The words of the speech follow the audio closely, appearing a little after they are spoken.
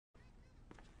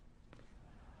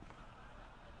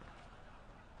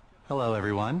Hello,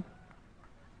 everyone.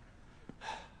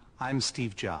 I'm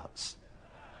Steve Jobs.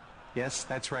 Yes,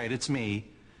 that's right, it's me,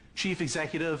 Chief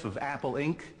Executive of Apple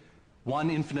Inc., 1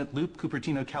 Infinite Loop,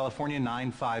 Cupertino, California,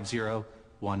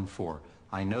 95014.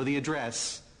 I know the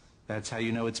address. That's how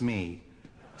you know it's me,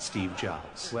 Steve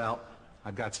Jobs. Well,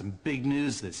 I've got some big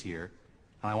news this year,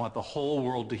 and I want the whole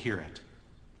world to hear it.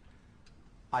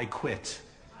 I quit.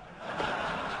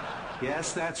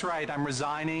 Yes, that's right. I'm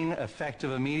resigning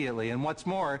effective immediately. And what's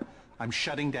more, I'm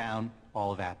shutting down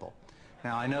all of Apple.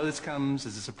 Now, I know this comes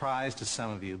as a surprise to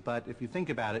some of you, but if you think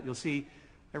about it, you'll see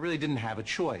I really didn't have a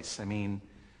choice. I mean,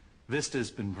 Vista's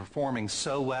been performing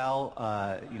so well.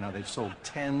 They've sold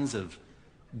tens of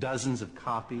dozens of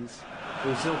copies. It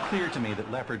was so clear to me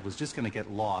that Leopard was just going to get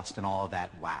lost in all of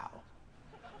that wow.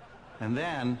 And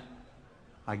then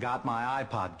I got my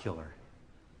iPod killer.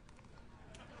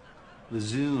 The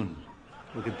Zune.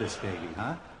 Look at this baby,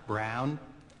 huh? Brown.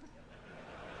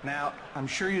 Now, I'm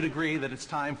sure you'd agree that it's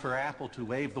time for Apple to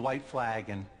wave the white flag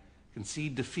and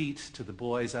concede defeat to the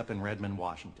boys up in Redmond,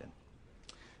 Washington.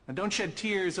 Now, don't shed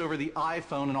tears over the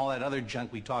iPhone and all that other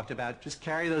junk we talked about. Just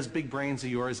carry those big brains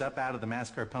of yours up out of the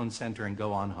Mascarpone Center and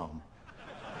go on home.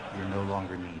 You're no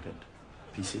longer needed.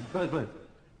 PC? But.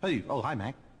 Hey, oh, hi,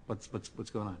 Mac. What's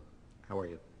going on? How are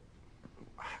you?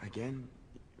 Again?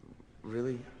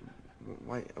 Really?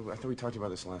 Why? I thought we talked about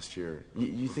this last year.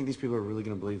 You think these people are really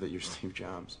going to believe that you're Steve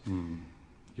Jobs?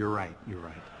 You're right.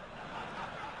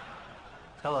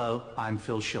 Hello, I'm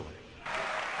Phil Schiller.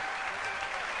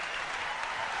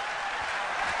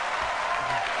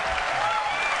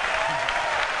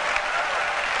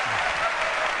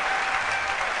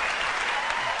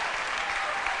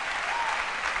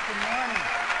 Good morning.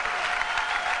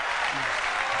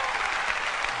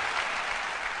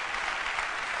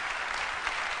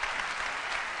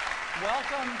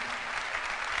 Welcome.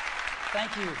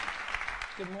 Thank you.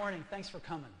 Good morning. Thanks for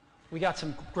coming. We got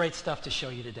some great stuff to show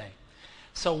you today.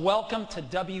 So welcome to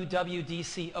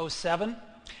WWDC 07.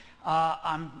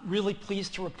 I'm really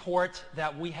pleased to report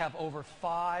that we have over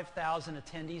 5,000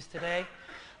 attendees today.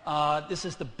 This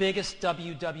is the biggest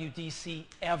WWDC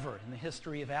ever in the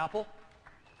history of Apple.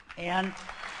 And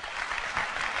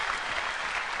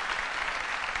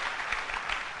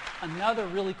another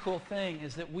really cool thing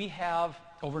is that we have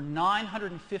over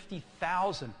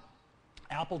 950,000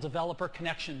 Apple Developer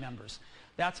Connection members.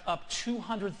 That's up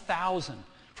 200,000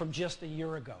 from just a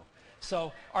year ago.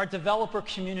 So our developer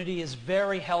community is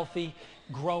very healthy,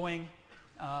 growing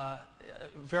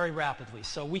very rapidly.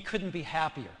 So we couldn't be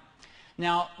happier.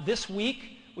 Now, this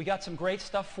week, we got some great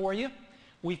stuff for you.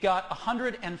 We've got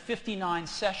 159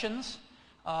 sessions.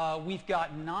 We've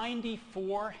got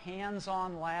 94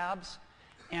 hands-on labs.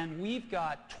 And we've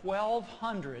got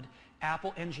 1,200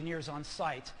 Apple engineers on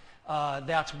site.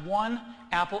 That's one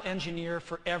Apple engineer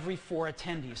for every 4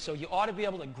 attendees. So you ought to be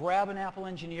able to grab an Apple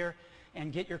engineer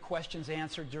and get your questions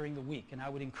answered during the week, and I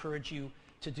would encourage you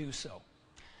to do so.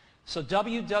 So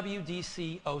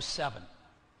WWDC 07.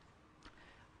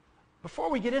 Before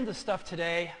we get into stuff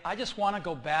today, I just want to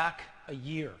go back a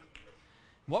year.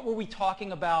 What were we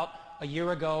talking about a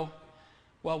year ago?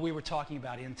 Well, we were talking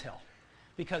about Intel,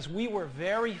 because we were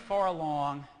very far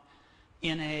along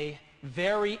in a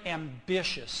very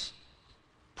ambitious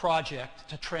project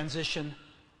to transition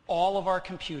all of our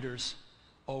computers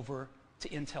over to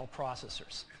Intel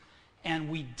processors. And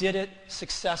we did it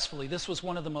successfully. This was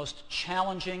one of the most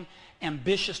challenging,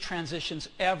 ambitious transitions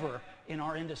ever in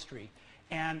our industry.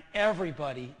 And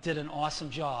everybody did an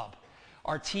awesome job.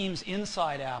 Our teams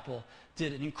inside Apple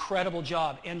did an incredible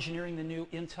job engineering the new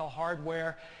Intel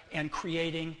hardware and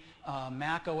creating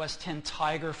Mac OS X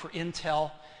Tiger for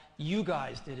Intel. You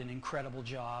guys did an incredible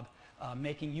job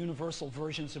making universal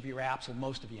versions of your apps, well,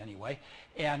 most of you anyway,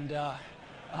 and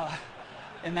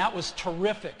that was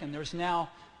terrific, and there's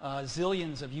now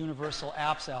zillions of universal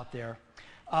apps out there.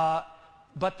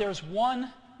 But there's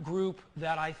one group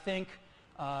that I think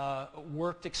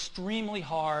worked extremely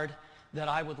hard that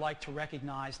I would like to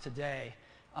recognize today,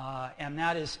 and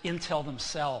that is Intel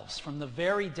themselves. From the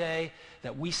very day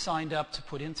that we signed up to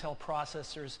put Intel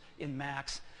processors in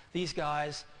Macs, these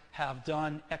guys have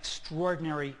done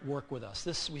extraordinary work with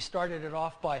us. We started it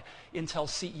off by Intel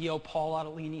CEO Paul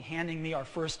Otellini handing me our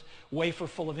first wafer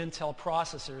full of Intel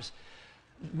processors.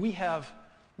 We have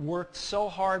worked so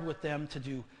hard with them to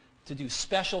do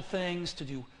special things, to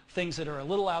do things that are a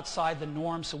little outside the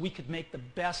norm so we could make the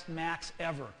best Macs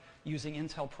ever using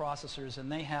Intel processors, and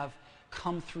they have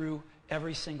come through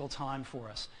every single time for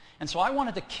us. And so I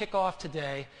wanted to kick off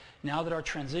today, now that our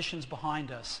transition's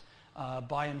behind us,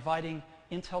 by inviting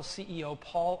Intel CEO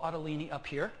Paul Otellini up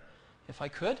here, if I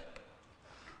could.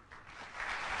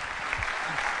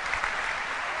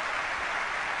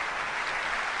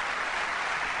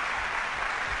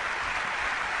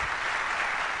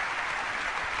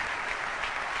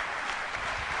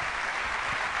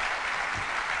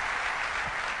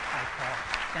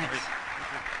 Thanks.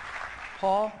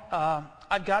 Paul,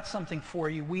 I've got something for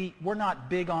you. We're not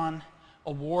big on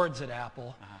awards at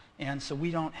Apple, and so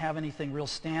we don't have anything real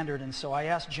standard. And so I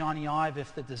asked Johnny Ive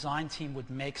if the design team would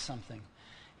make something.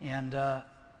 And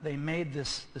they made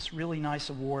this really nice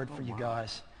award for you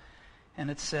guys. And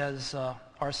it says,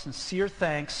 our sincere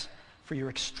thanks for your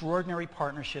extraordinary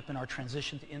partnership in our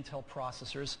transition to Intel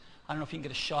processors. I don't know if you can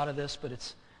get a shot of this, but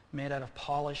it's made out of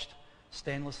polished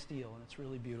stainless steel, and it's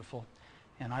really beautiful.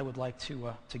 And I would like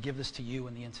to give this to you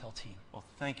and the Intel team. Well,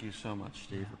 thank you so much,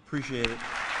 Steve. Appreciate it.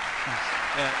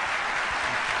 Thanks.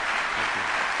 Thank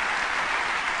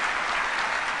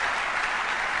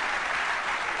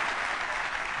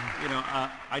you. You know,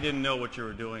 I didn't know what you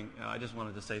were doing. I just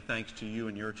wanted to say thanks to you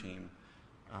and your team.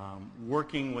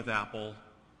 Working with Apple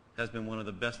has been one of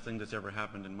the best things that's ever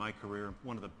happened in my career,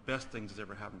 one of the best things that's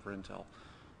ever happened for Intel.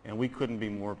 And we couldn't be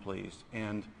more pleased.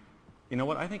 And you know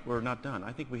what? I think we're not done.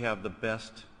 I think we have the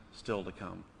best still to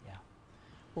come. Yeah.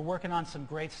 We're working on some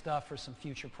great stuff for some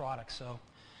future products, so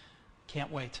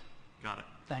can't wait. Got it.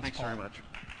 Thanks, Paul. very much.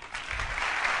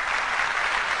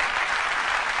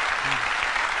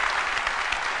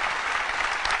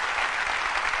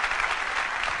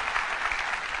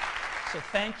 So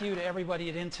thank you to everybody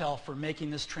at Intel for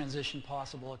making this transition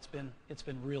possible. It's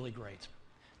been really great.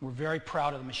 We're very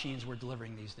proud of the machines we're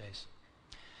delivering these days.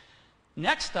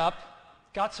 Next up,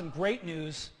 got some great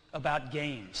news about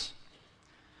games.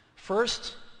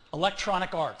 First,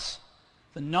 Electronic Arts,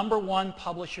 the #1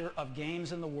 publisher of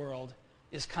games in the world,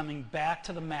 is coming back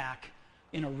to the Mac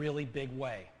in a really big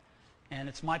way. And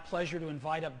it's my pleasure to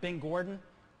invite up Bing Gordon,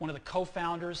 one of the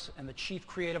co-founders and the chief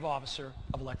creative officer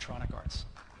of Electronic Arts.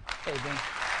 Hey, Bing.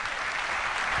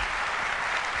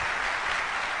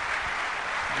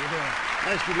 How you doing?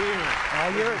 Nice to be here.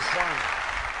 All yours.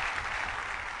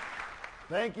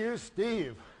 Thank you,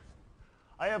 Steve.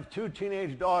 I have 2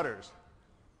 teenage daughters.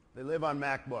 They live on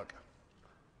MacBook.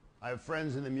 I have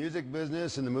friends in the music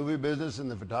business, in the movie business, in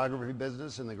the photography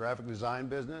business, in the graphic design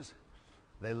business.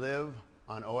 They live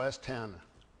on OS X.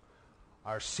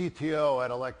 Our CTO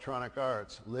at Electronic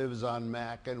Arts lives on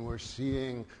Mac, and we're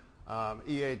seeing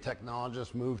EA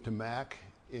technologists move to Mac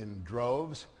in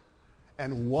droves.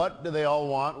 And what do they all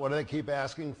want? What do they keep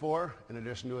asking for, in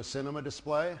addition to a cinema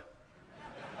display?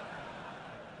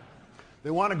 They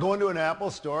want to go into an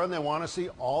Apple store and they want to see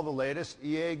all the latest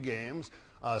EA games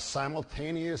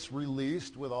simultaneous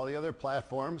released with all the other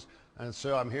platforms. And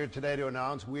so I'm here today to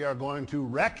announce we are going to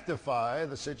rectify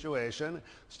the situation.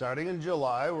 Starting in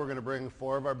July, we're going to bring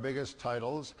 4 of our biggest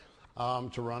titles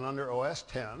to run under OS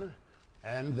X.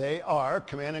 And they are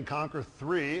Command & Conquer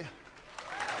 3,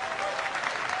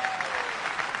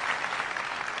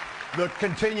 the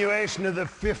continuation of the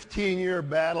 15-year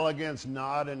battle against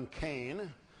Nod and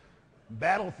Cain,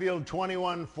 Battlefield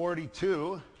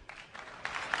 2142.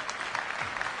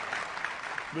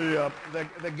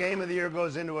 The game of the year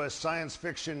goes into a science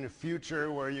fiction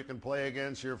future where you can play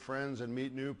against your friends and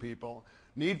meet new people.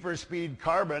 Need for Speed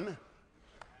Carbon.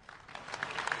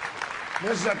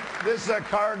 This is a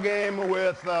car game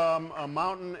with a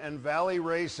mountain and valley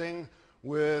racing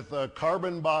with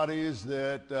carbon bodies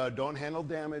that don't handle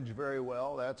damage very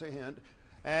well. That's a hint.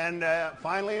 And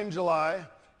finally in July,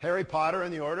 Harry Potter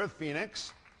and the Order of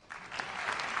Phoenix.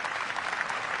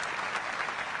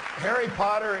 Harry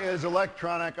Potter is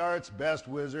Electronic Arts' best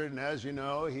wizard, and as you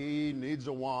know, he needs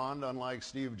a wand, unlike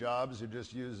Steve Jobs, who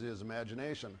just used his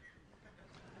imagination.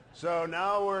 So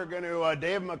now we're going to,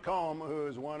 Dave McComb, who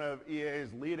is one of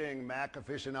EA's leading Mac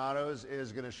aficionados,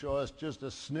 is going to show us just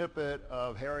a snippet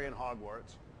of Harry and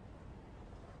Hogwarts.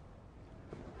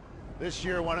 This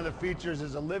year, one of the features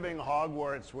is a living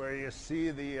Hogwarts, where you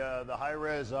see the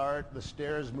high-res art, the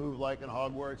stairs move like in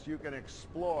Hogwarts. You can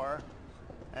explore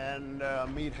and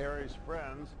meet Harry's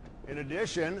friends. In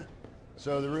addition,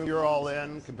 so the room you're all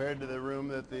in compared to the room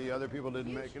that the other people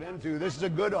didn't make it into, this is a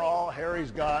good hall.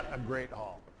 Harry's got a great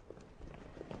hall.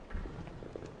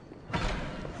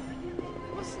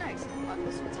 What's next? I've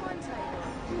got some timetable.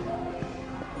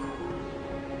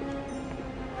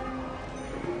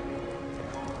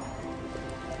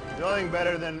 The only thing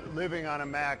better than living on a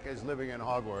Mac is living in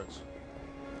Hogwarts.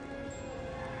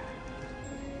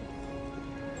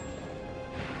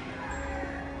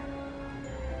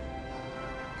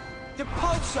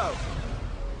 Depulso!